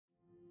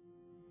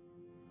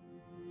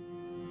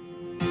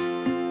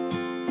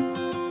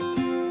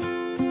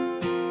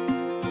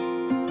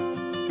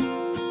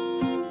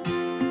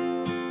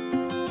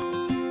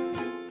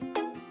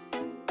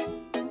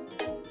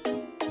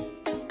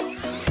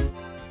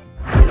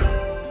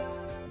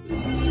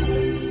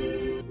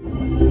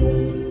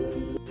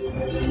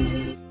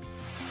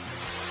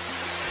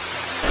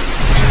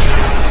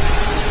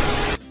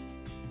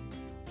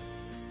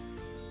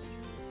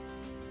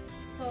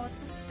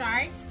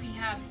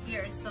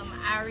some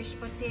Irish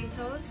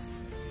potatoes.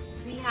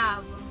 We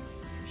have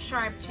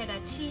sharp cheddar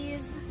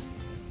cheese,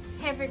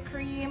 heavy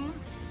cream,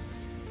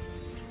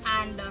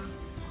 and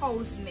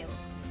cow's milk.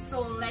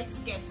 So let's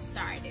get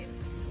started.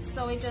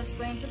 So we're just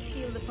going to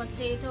peel the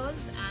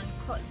potatoes and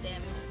cut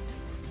them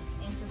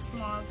into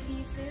small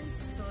pieces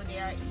so they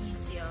are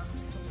easier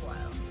to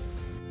boil.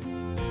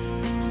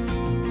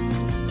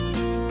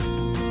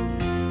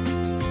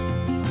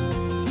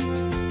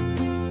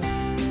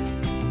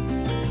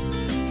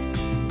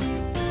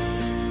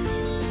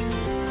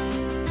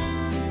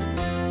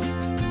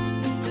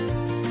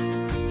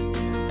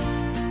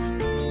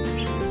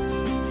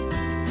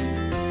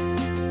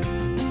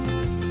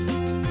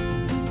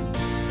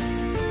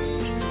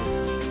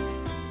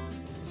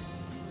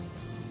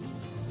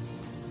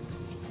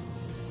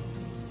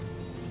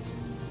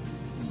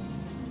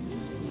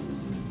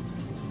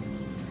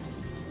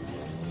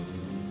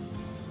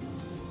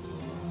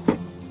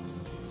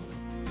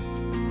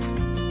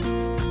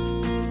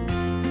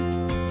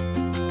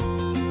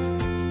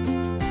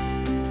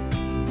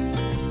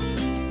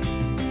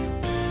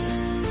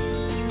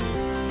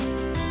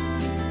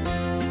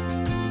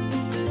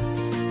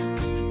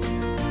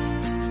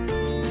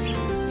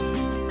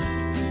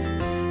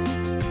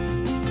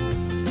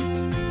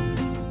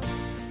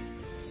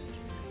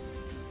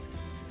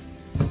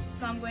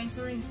 So I'm going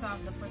to rinse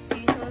off the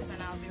potatoes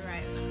and I'll be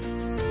right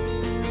back.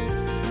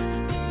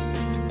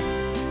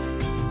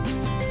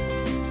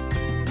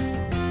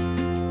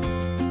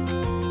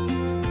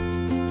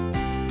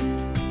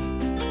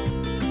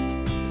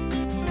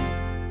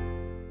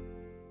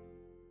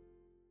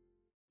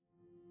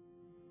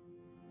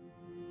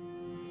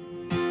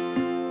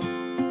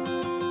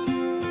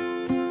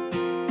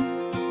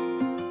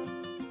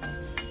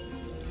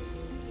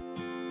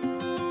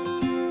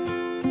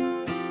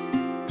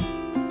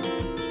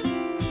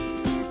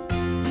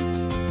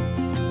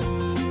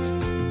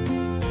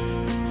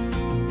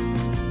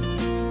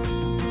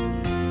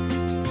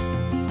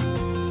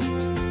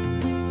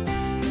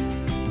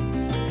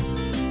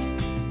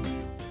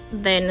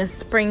 Then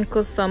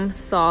sprinkle some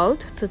salt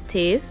to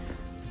taste.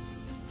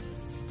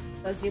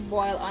 As you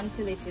boil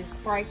until it is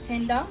fork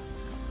tender.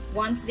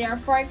 Once they are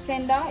fork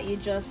tender, you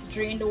just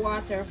drain the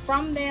water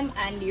from them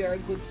and you're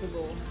good to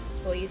go.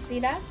 So you see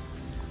that?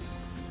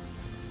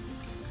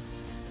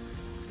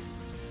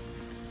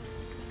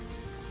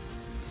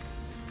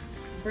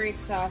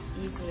 Breaks off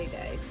easily,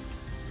 guys.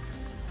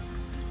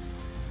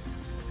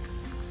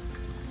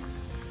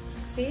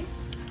 See?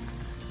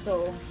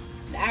 So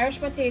the Irish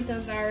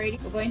potatoes are ready.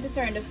 We're going to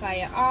turn the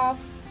fire off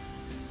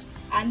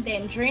and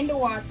then drain the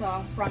water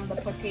from the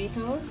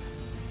potatoes,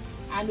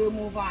 and we'll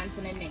move on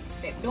to the next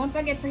step. Don't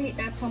forget to hit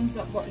that thumbs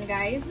up button,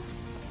 guys.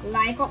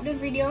 Like up the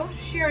video,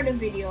 share the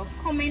video,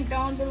 comment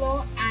down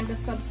below, and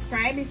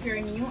subscribe if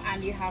you're new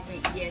and you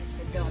haven't yet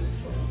done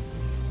so.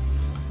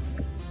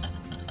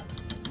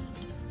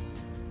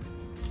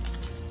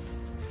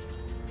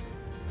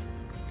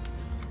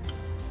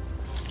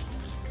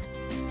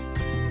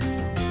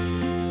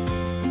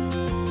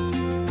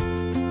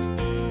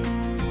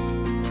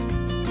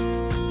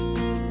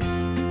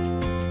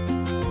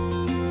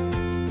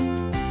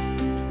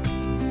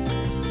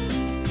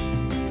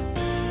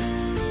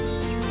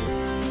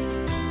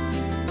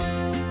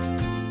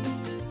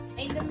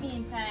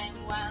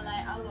 While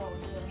I allow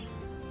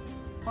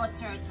the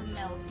butter to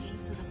melt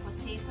into the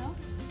potato,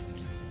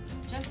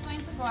 just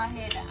going to go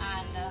ahead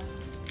and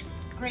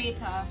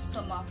grate off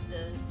some of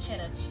the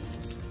cheddar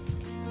cheese.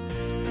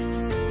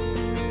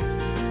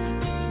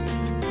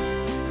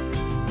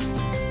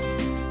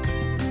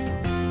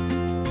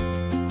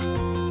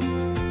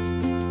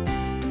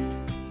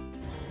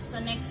 So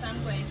next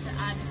I'm going to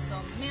add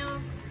some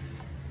milk,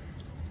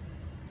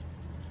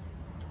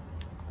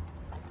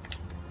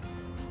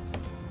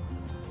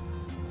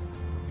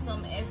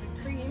 some heavy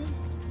cream,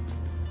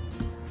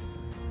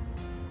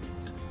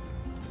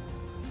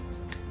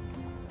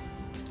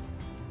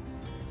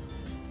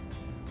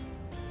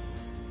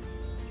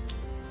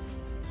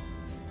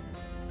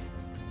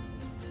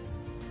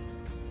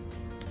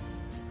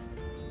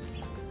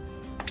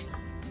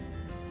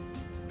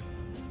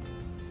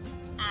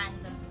 and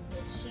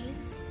the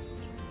cheese.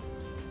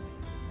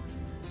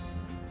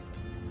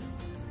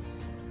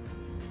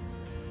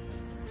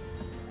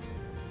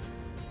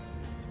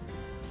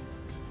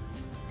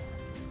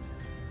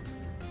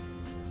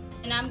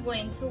 And I'm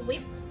going to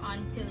whip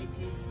until it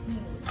is smooth.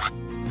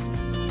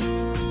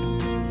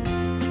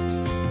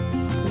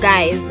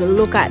 Guys,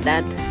 look at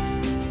that.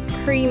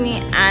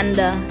 Creamy and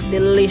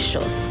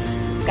delicious.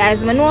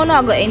 Guys, I know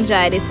I'm going to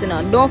enjoy this, you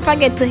know. Don't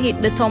forget to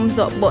hit the thumbs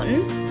up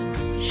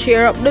button,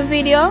 share up the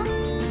video,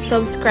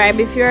 subscribe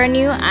if you're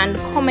new, and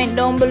comment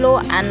down below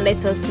and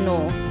let us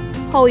know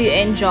how you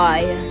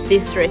enjoy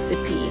this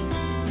recipe.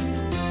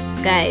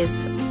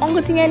 Guys,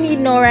 only thing I need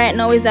now right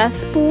now is a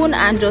spoon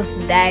and just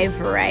dive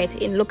right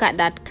in. Look at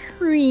that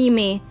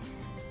creamy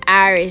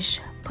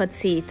Irish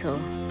potato,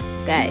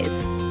 guys.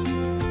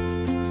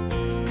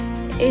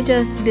 It's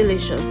just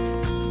delicious.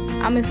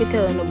 I'm if you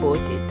telling about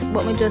it,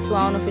 but me just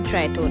want to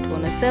try it out for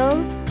myself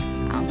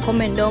and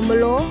comment down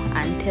below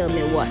and tell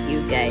me what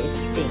you guys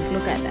think.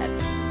 Look at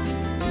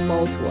that,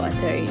 mouth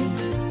watering.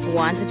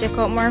 Want to check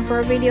out more of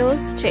our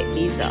videos? Check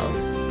these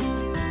out.